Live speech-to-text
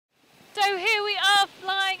So here we are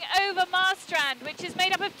flying over Marstrand, which is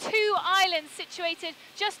made up of 2 islands situated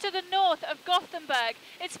just to the north of Gothenburg.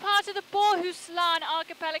 It's part of the Bohuslän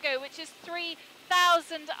archipelago, which is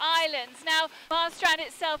 3,000 islands. Now, Marstrand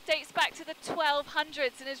itself dates back to the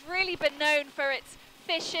 1200s and has really been known for its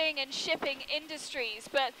fishing and shipping industries,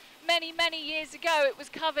 but many years ago it was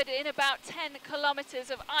covered in about 10 kilometers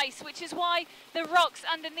of ice, which is why the rocks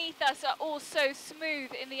underneath us are all so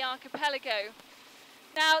smooth in the archipelago.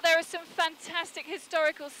 Now, there are some fantastic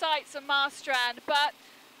historical sites on Marstrand, but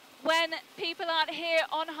when people aren't here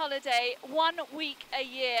on holiday, 1 week a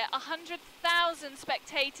year, 100,000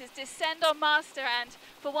 spectators descend on Marstrand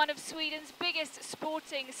for one of Sweden's biggest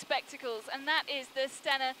sporting spectacles, and that is the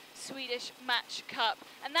Stena Swedish Match Cup.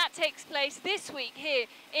 And that takes place this week here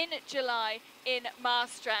in July in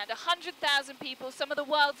Marstrand. 100,000 people, some of the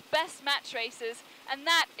world's best match racers, and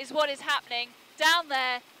that is what is happening down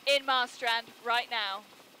there in Marstrand right now.